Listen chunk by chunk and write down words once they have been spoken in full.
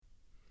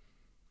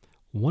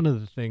One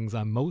of the things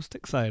I'm most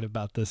excited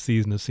about this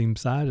season of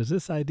Seamside is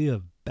this idea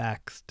of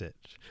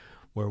backstitch,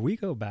 where we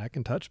go back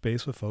and touch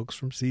base with folks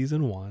from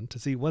season one to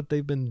see what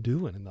they've been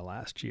doing in the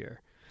last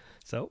year.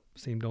 So,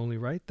 seemed only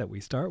right that we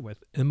start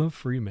with Emma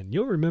Freeman.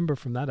 You'll remember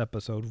from that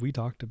episode we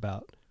talked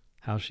about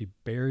how she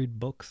buried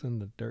books in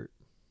the dirt.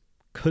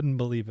 Couldn't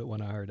believe it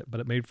when I heard it, but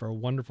it made for a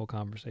wonderful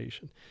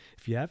conversation.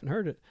 If you haven't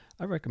heard it,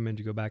 I recommend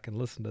you go back and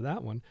listen to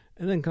that one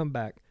and then come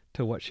back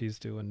to what she's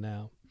doing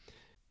now.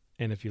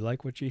 And if you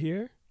like what you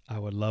hear, I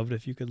would love it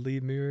if you could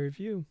leave me a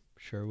review.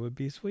 Sure would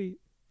be sweet.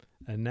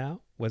 And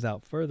now,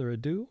 without further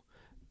ado,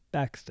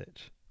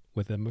 Backstitch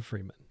with Emma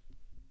Freeman.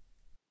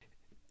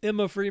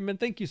 Emma Freeman,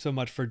 thank you so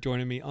much for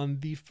joining me on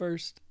the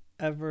first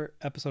ever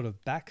episode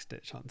of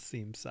Backstitch on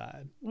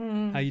Seamside.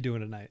 How you doing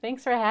tonight?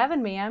 Thanks for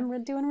having me.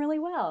 I'm doing really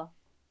well.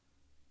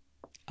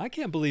 I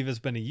can't believe it's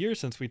been a year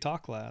since we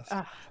talked last.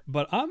 Ugh.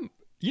 But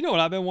you know what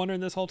I've been wondering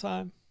this whole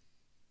time?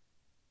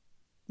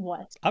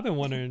 What? I've been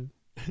wondering,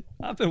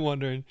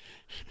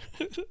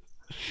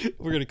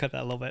 we're going to cut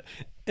that a little bit.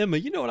 Emma,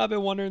 you know what I've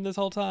been wondering this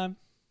whole time?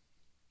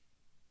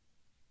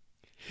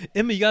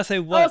 Emma, you got to say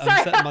what? Oh, sorry.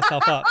 I'm setting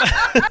myself up.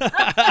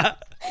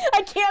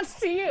 I can't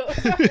see you.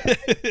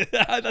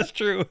 That's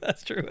true.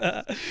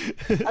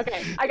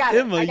 Okay, I got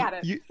Emma, it. I got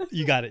it.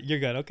 You got it. You're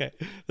good. Okay.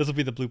 This will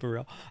be the blooper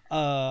reel.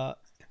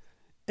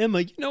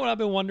 Emma, you know what I've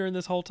been wondering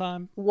this whole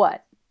time?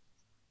 What?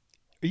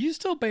 Are you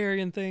still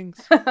burying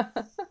things?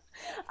 Yes,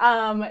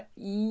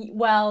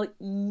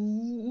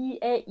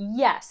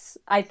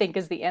 I think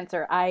is the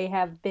answer.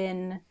 I've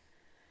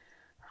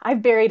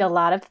buried a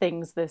lot of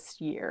things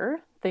this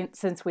year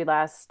since we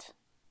last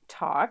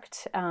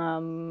talked.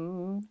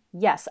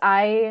 Yes,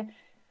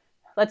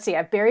 let's see,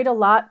 I've buried a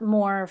lot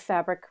more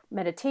fabric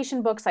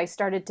meditation books. I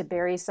started to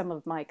bury some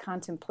of my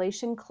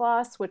contemplation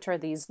cloths, which are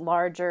these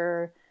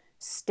larger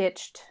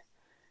stitched,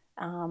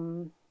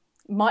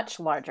 much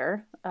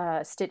larger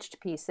stitched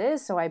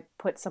pieces. So I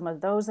put some of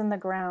those in the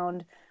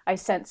ground. I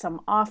sent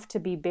some off to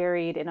be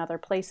buried in other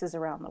places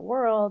around the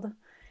world.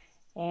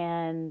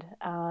 And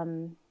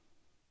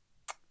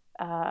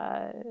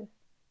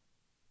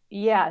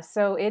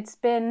so it's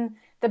been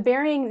the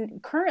burying.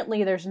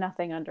 Currently, there's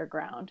nothing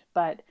underground,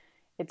 but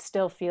it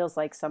still feels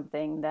like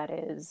something that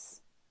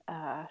is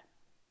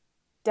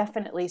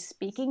definitely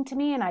speaking to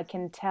me, and I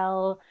can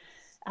tell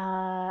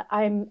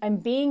I'm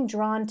being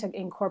drawn to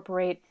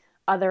incorporate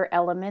other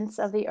elements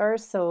of the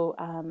earth. So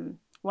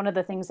one of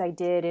the things I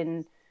did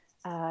in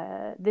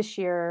this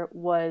year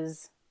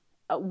was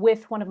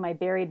with one of my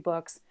buried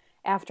books,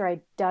 after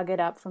I dug it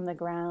up from the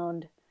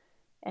ground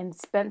and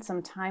spent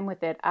some time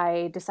with it,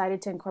 I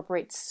decided to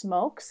incorporate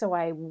smoke. So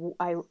I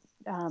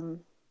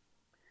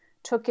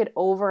took it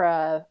over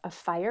a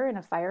fire in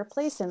a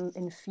fireplace and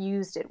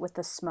infused it with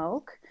the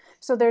smoke.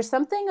 So there's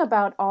something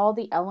about all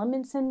the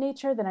elements in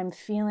nature that I'm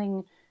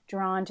feeling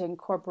drawn to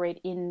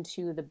incorporate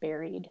into the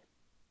buried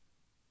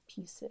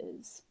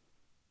pieces.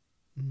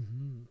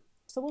 Mm-hmm.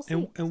 So we'll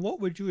see. And what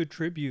would you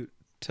attribute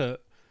to,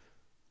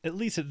 at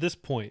least at this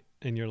point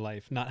in your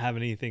life, not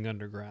having anything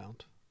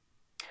underground?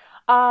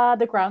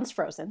 The ground's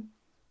frozen.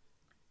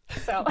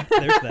 So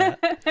there's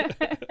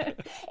that.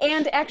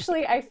 And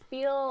actually, I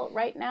feel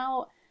right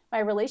now my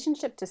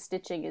relationship to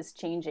stitching is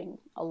changing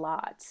a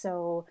lot.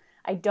 So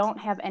I don't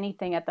have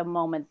anything at the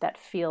moment that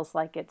feels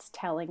like it's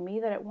telling me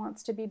that it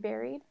wants to be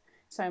buried.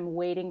 So I'm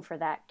waiting for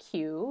that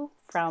cue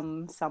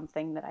from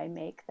something that I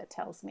make that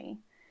tells me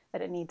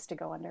that it needs to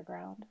go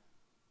underground.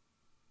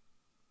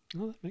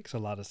 Well, that makes a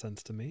lot of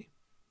sense to me.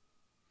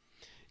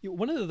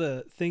 One of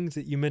the things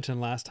that you mentioned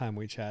last time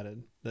we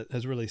chatted that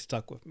has really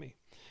stuck with me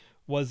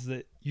was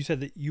that you said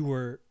that you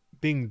were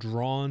being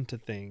drawn to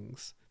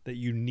things that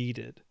you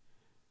needed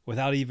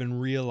without even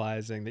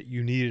realizing that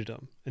you needed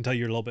them until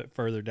you're a little bit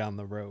further down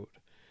the road.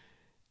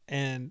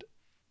 And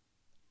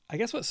I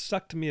guess what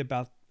stuck to me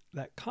about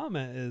that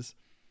comment is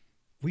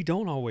we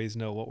don't always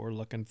know what we're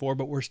looking for,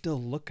 but we're still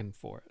looking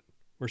for it.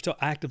 We're still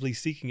actively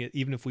seeking it,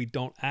 even if we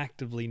don't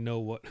actively know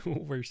what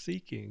we're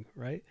seeking,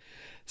 right?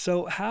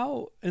 So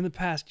how, in the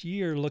past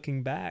year,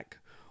 looking back,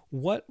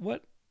 what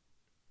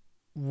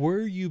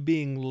were you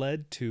being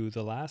led to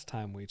the last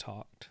time we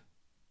talked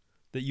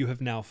that you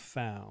have now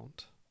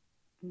found?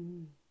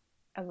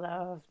 I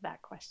love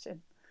that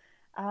question.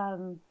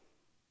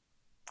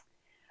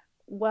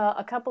 Well,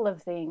 a couple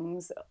of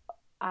things.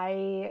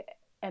 I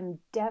am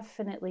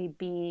definitely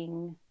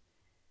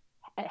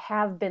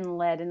have been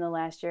led in the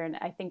last year, and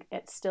I think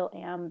it still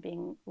am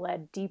being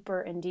led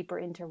deeper and deeper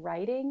into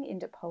writing,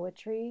 into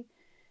poetry.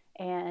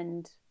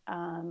 And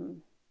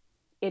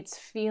it's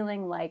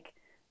feeling like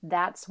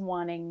that's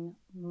wanting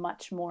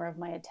much more of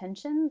my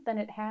attention than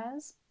it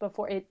has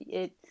before.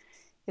 It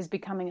is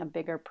becoming a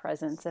bigger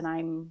presence, and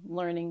I'm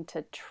learning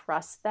to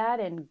trust that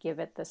and give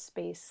it the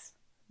space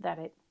that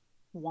it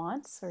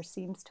wants or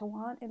seems to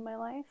want in my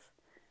life.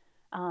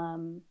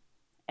 And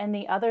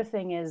the other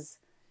thing is,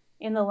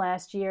 in the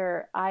last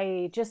year,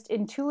 I just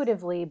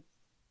intuitively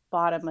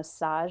bought a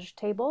massage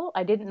table.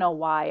 I didn't know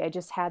why. I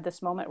just had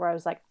this moment where I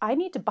was like, I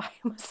need to buy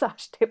a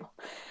massage table.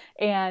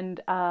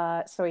 And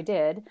so I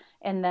did.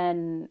 And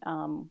then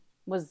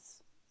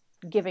was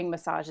giving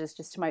massages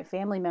just to my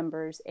family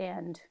members.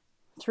 And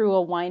through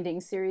a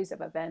winding series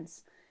of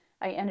events,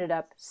 I ended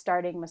up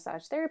starting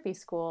massage therapy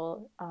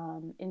school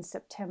in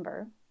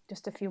September,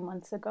 just a few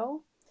months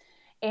ago.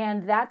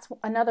 And that's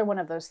another one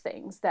of those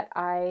things that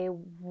I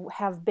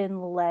have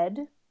been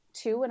led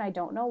to, and I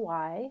don't know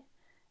why.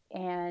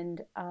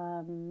 And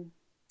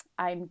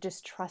I'm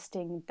just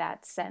trusting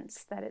that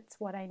sense that it's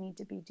what I need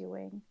to be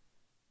doing.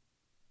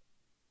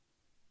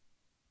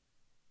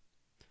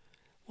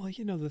 Well,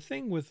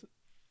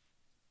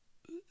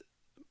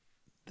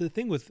 the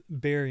thing with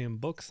burying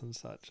books and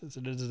such is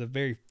that it is a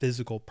very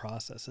physical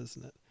process,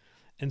 isn't it?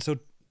 And so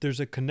there's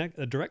a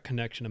direct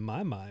connection in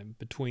my mind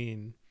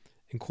between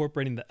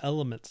incorporating the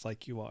elements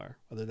like you are,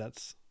 whether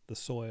that's the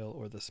soil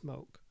or the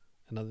smoke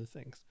and other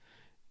things,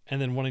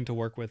 and then wanting to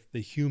work with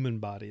the human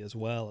body as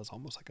well as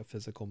almost like a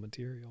physical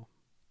material.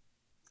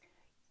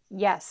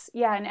 Yes.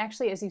 Yeah. And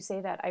actually, as you say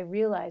that, I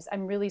realize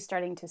I'm really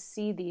starting to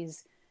see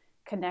these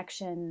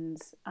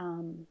connections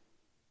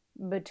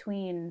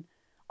between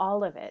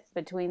all of it,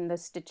 between the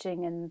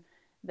stitching and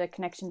the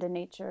connection to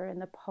nature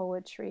and the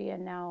poetry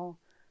and now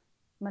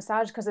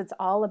massage, because it's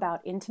all about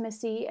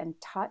intimacy and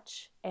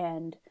touch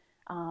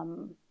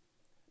um,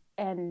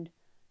 and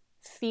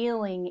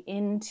feeling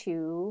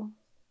into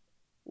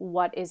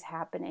what is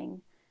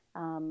happening,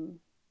 um,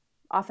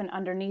 often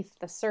underneath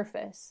the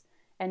surface,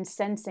 and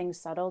sensing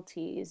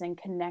subtleties and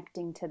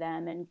connecting to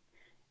them and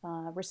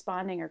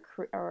responding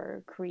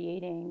or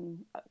creating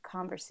a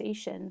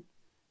conversation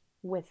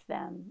with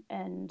them.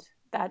 And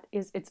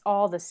it's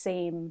all the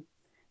same,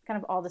 kind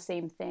of all the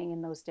same thing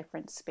in those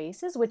different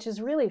spaces, which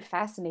is really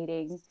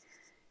fascinating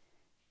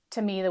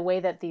to me, the way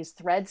that these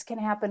threads can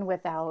happen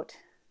without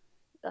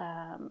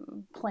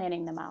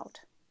planning them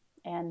out.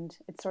 And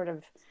it's sort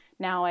of,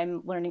 now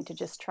I'm learning to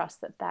just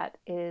trust that that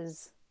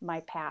is my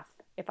path.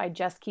 If I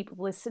just keep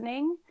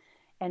listening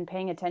and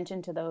paying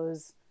attention to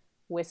those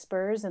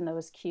whispers and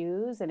those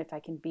cues, and if I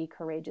can be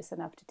courageous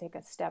enough to take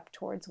a step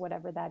towards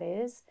whatever that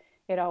is,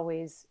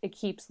 it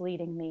keeps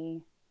leading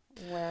me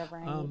wherever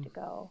I need to Um,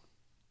 go.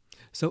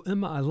 so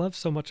Emma, I love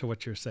so much of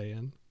what you're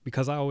saying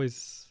because I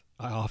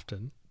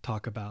often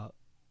talk about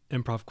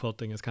improv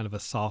quilting as kind of a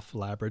soft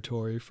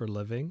laboratory for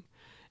living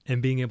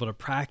and being able to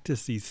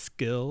practice these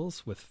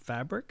skills with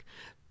fabric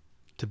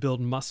to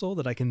build muscle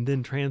that I can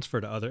then transfer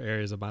to other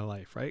areas of my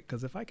life, right?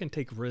 Because if I can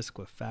take risk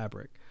with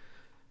fabric,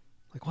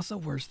 like what's the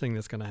worst thing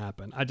that's going to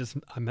happen?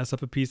 I mess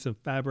up a piece of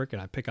fabric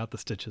and I pick out the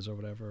stitches or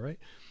whatever, right?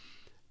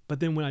 But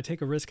then when I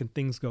take a risk and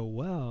things go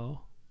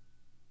well,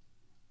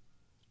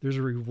 there's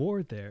a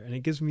reward there, and it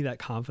gives me that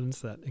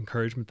confidence, that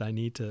encouragement that I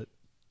need to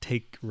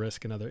take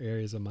risk in other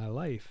areas of my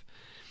life.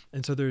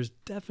 And so there's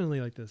definitely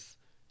like this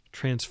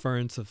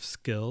transference of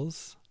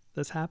skills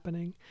that's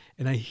happening.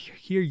 And I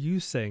hear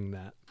you saying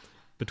that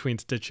between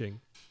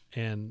stitching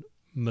and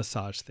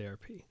massage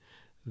therapy,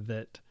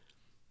 that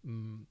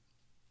mm,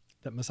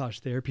 that massage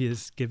therapy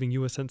is giving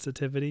you a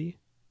sensitivity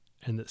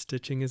and that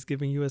stitching is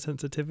giving you a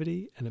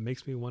sensitivity. And it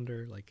makes me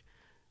wonder, like,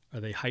 are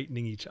they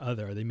heightening each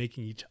other? Are they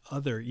making each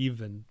other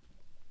even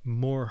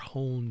more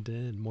honed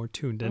in, more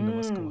tuned into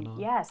what's going on?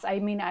 Yes, I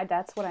mean,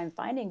 that's what I'm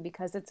finding,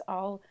 because it's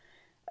all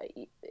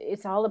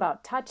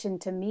about touch, and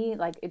to me,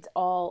 like, it's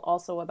all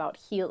also about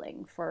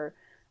healing for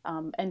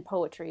and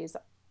poetry is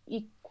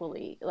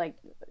equally like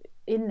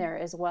in there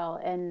as well.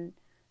 And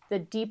the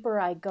deeper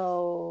I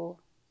go,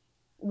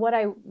 what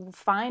I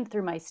find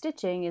through my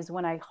stitching is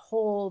when I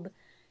hold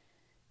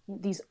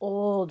these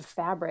old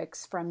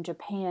fabrics from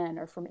Japan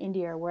or from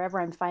India or wherever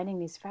I'm finding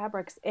these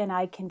fabrics, and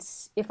I can,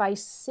 if I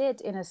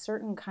sit in a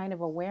certain kind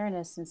of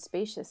awareness and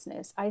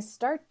spaciousness, I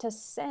start to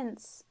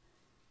sense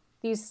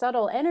these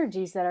subtle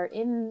energies that are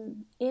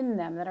in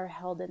them, that are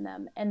held in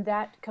them. And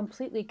that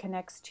completely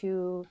connects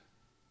to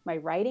my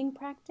writing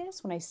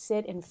practice, when I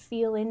sit and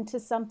feel into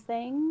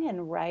something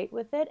and write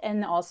with it,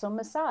 and also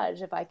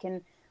massage. If I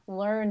can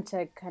learn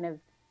to kind of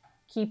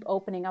keep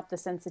opening up the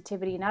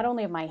sensitivity, not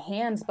only of my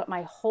hands, but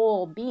my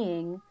whole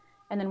being,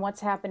 and then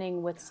what's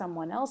happening with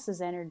someone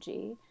else's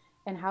energy,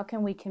 and how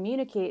can we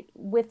communicate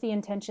with the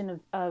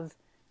intention of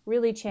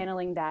really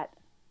channeling that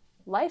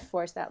life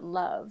force, that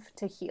love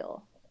to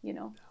heal, you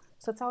know?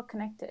 So it's all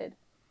connected.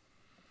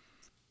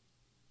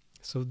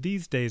 So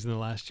these days in the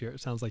last year,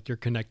 it sounds like you're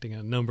connecting in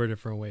a number of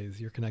different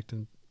ways. You're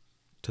connecting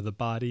to the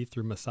body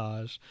through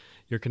massage.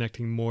 You're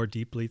connecting more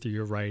deeply through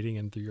your writing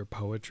and through your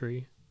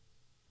poetry.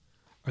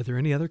 Are there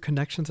any other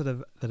connections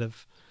that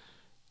have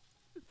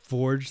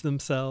forged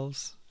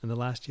themselves in the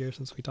last year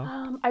since we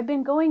talked? I've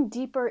been going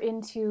deeper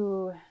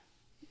into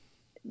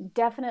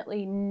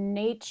definitely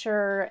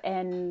nature,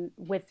 and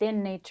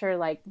within nature,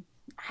 like,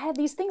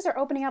 these things are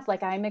opening up.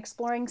 Like, I'm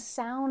exploring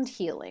sound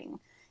healing,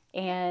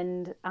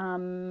 and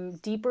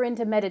deeper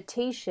into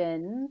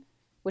meditation,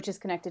 which is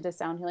connected to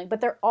sound healing,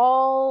 but they're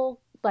all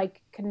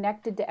like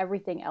connected to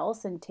everything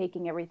else and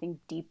taking everything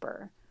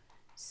deeper.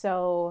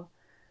 So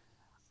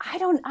I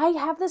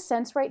have the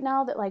sense right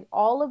now that like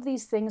all of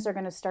these things are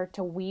going to start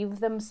to weave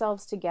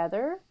themselves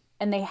together,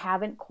 and they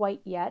haven't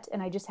quite yet,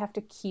 and I just have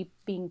to keep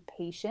being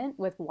patient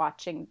with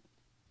watching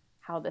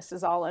how this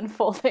is all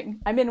unfolding.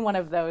 I'm in one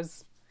of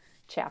those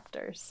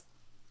chapters.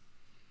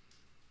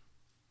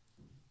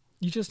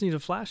 You just need a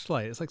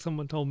flashlight. It's like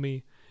someone told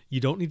me, you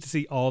don't need to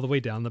see all the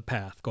way down the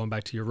path, going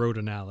back to your road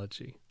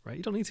analogy, right?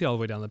 You don't need to see all the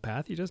way down the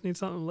path. You just need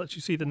something that lets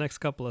you see the next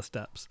couple of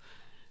steps.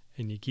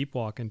 And you keep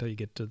walking until you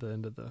get to the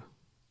end of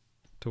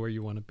to where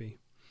you want to be.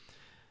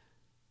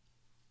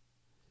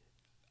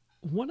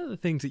 One of the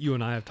things that you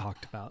and I have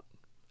talked about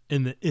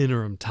in the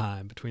interim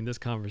time between this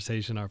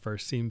conversation, our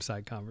first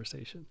Seamside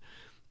conversation,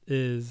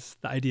 is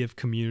the idea of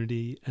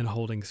community and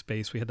holding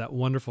space. We had that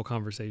wonderful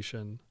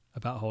conversation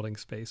about holding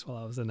space while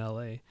I was in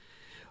LA.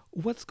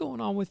 What's going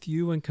on with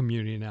you and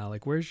community now?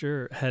 Like, where's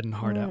your head and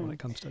heart at when it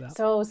comes to that?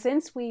 So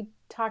since we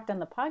talked on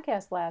the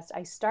podcast last,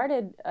 I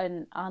started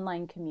an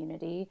online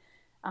community.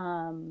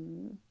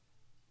 And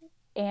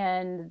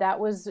that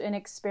was an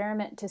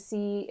experiment to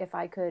see if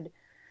I could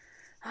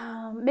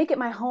make it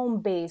my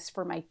home base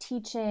for my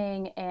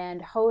teaching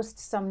and host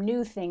some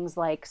new things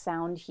like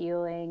sound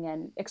healing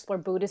and explore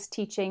Buddhist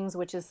teachings,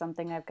 which is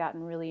something I've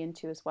gotten really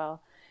into as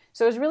well.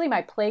 So it was really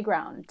my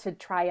playground to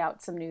try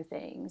out some new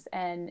things.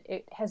 And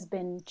it has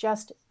been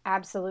just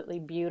absolutely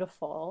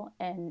beautiful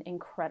and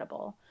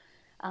incredible.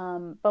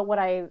 But what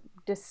I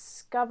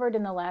discovered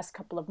in the last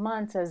couple of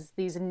months as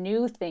these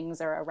new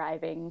things are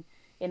arriving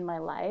in my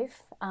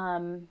life,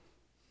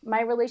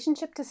 my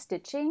relationship to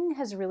stitching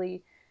has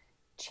really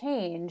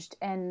changed.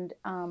 And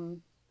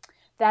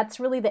that's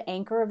really the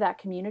anchor of that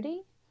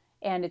community.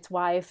 And it's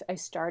why I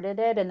started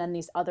it. And then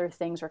these other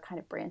things were kind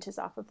of branches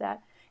off of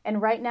that. And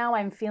right now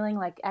I'm feeling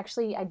like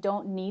actually I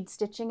don't need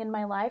stitching in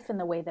my life in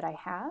the way that I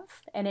have.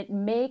 And it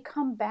may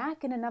come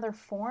back in another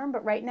form,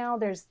 but right now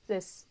there's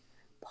this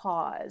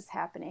pause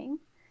happening.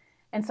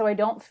 And so I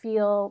don't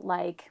feel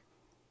like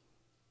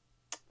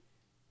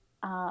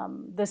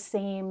the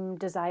same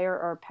desire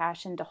or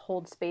passion to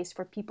hold space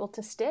for people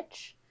to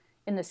stitch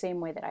in the same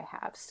way that I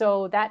have.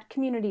 So that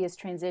community is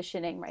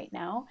transitioning right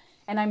now.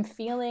 And I'm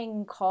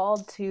feeling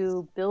called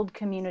to build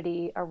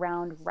community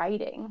around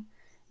writing,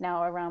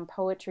 now around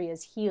poetry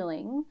as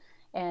healing,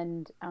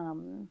 and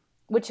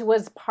which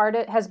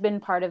has been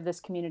part of this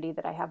community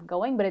that I have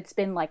going, but it's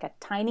been like a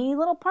tiny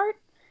little part.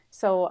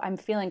 So I'm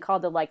feeling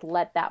called to like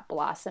let that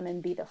blossom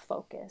and be the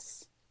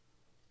focus.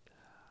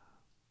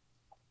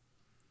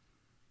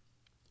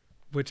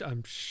 Which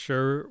I'm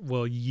sure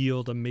will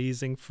yield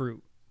amazing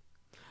fruit.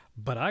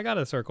 But I got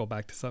to circle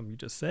back to something you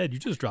just said. You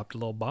just dropped a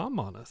little bomb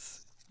on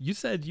us. You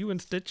said you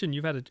and stitching,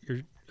 you've had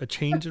a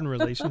change in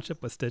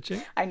relationship with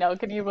stitching. I know.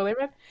 Can you believe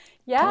it?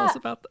 Yeah. Tell us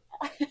about that.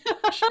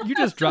 You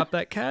just dropped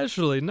that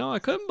casually. No, I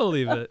couldn't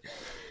believe it.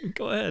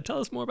 Go ahead. Tell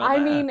us more about that.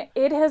 I mean,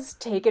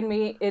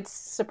 it's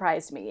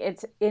surprised me.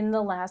 It's in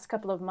the last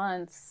couple of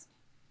months,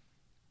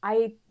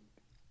 I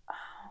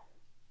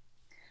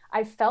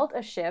felt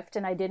a shift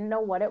and I didn't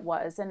know what it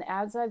was. And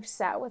as I've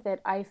sat with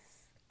it, I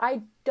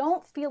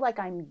don't feel like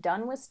I'm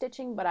done with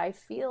stitching, but I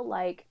feel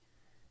like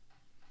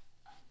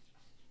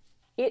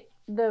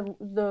the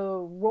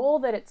role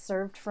that it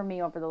served for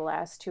me over the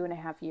last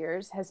 2.5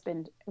 years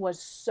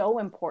was so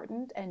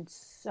important, and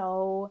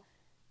so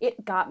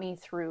it got me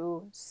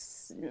through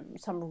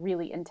some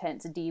really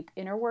intense, deep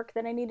inner work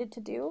that I needed to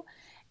do.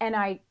 And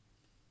I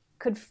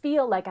could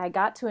feel like I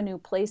got to a new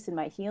place in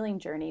my healing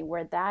journey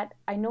where that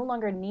I no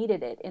longer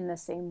needed it in the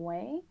same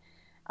way.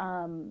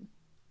 And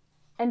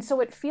so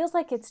it feels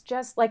like it's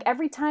just like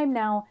every time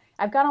now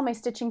I've got all my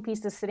stitching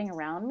pieces sitting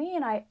around me,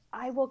 and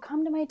I will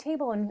come to my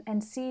table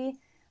and see,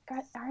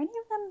 are any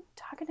of them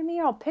talking to me?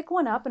 Or I'll pick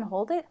one up and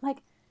hold it. Like,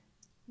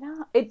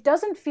 no, it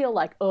doesn't feel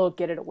like, oh,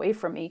 get it away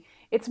from me.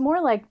 It's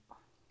more like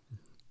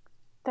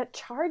that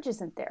charge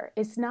isn't there.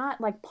 It's not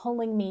like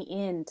pulling me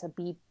in to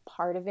be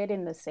part of it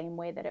in the same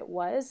way that it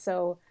was.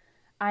 So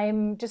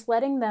I'm just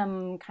letting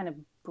them kind of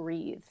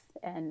breathe.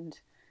 And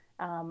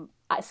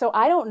so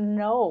I don't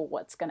know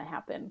what's going to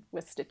happen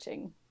with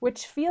stitching,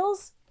 which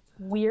feels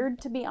weird,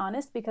 to be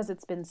honest, because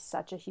it's been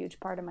such a huge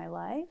part of my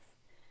life.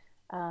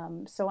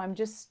 So I'm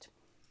just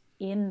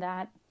in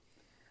that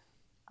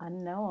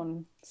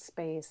unknown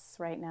space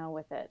right now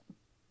with it.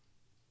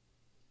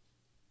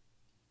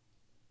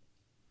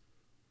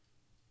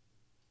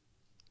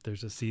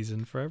 There's a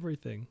season for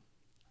everything.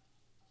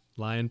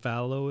 Lying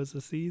fallow is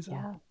a season.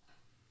 Yeah.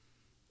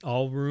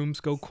 All rooms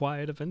go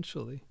quiet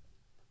eventually.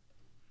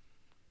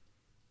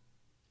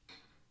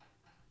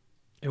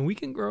 And we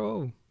can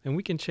grow and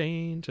we can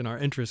change and our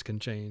interests can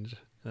change.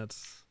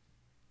 That's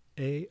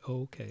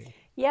A-okay.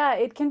 Yeah,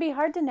 it can be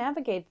hard to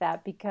navigate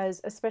that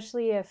because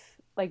especially if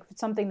like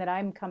something that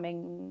I'm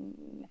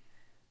coming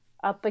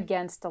up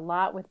against a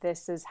lot with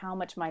this is how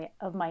much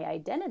of my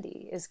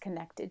identity is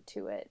connected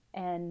to it.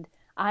 And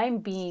I'm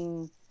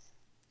being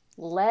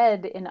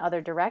led in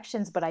other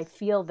directions, but I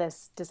feel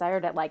this desire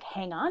to like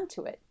hang on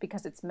to it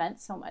because it's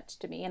meant so much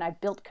to me. And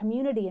I've built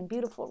community and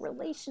beautiful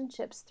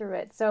relationships through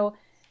it. So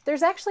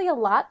there's actually a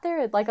lot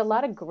there, like a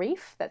lot of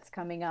grief that's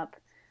coming up.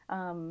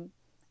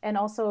 And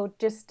also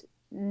just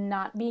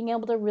not being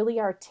able to really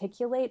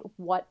articulate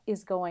what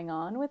is going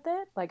on with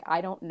it. Like,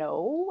 I don't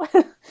know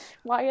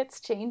why it's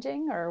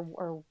changing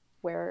or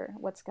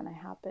what's going to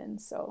happen.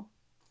 So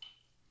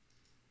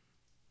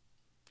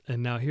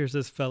And now here's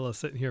this fella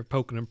sitting here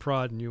poking and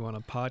prodding you on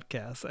a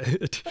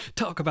podcast.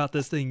 Talk about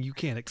this thing you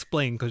can't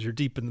explain because you're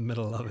deep in the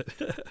middle of it.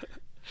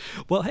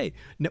 Well, hey,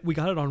 we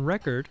got it on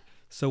record,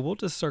 so we'll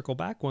just circle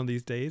back one of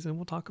these days and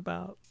we'll talk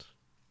about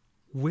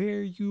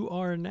where you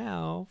are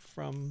now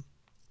from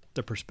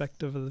the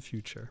perspective of the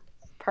future.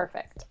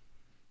 Perfect.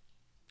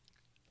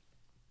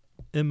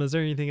 Emma, is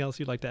there anything else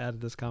you'd like to add to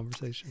this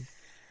conversation?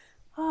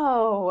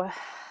 Oh,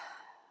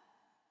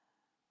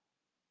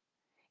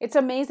 it's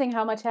amazing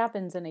how much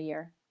happens in a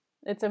year.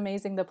 It's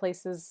amazing the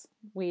places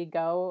we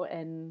go,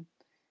 and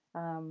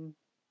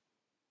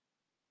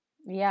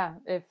yeah,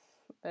 if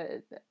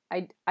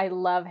I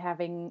love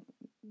having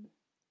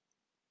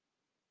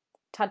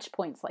touch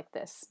points like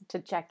this to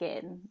check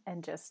in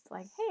and just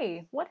like,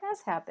 hey, what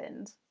has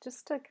happened?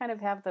 Just to kind of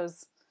have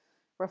those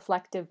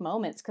reflective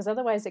moments, because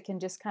otherwise it can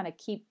just kind of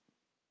keep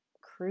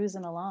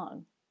cruising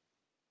along.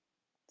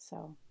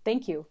 So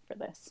thank you for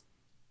this.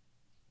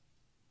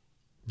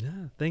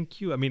 Yeah,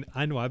 thank you. I mean,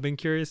 I know I've been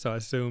curious, so I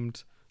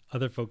assumed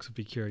other folks would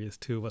be curious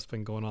too. What's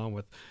been going on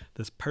with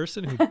this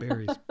person who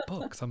buries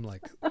books? I'm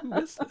like, who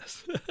is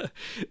this?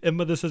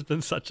 Emma, this has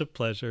been such a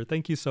pleasure.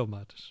 Thank you so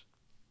much.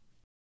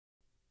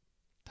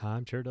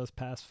 Time sure does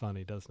pass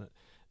funny, doesn't it?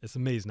 It's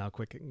amazing how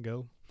quick it can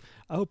go.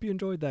 I hope you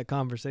enjoyed that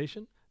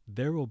conversation.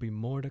 There will be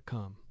more to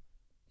come.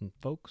 And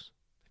folks,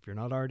 if you're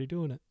not already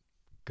doing it,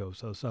 go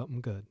sow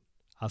something good.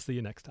 I'll see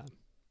you next time.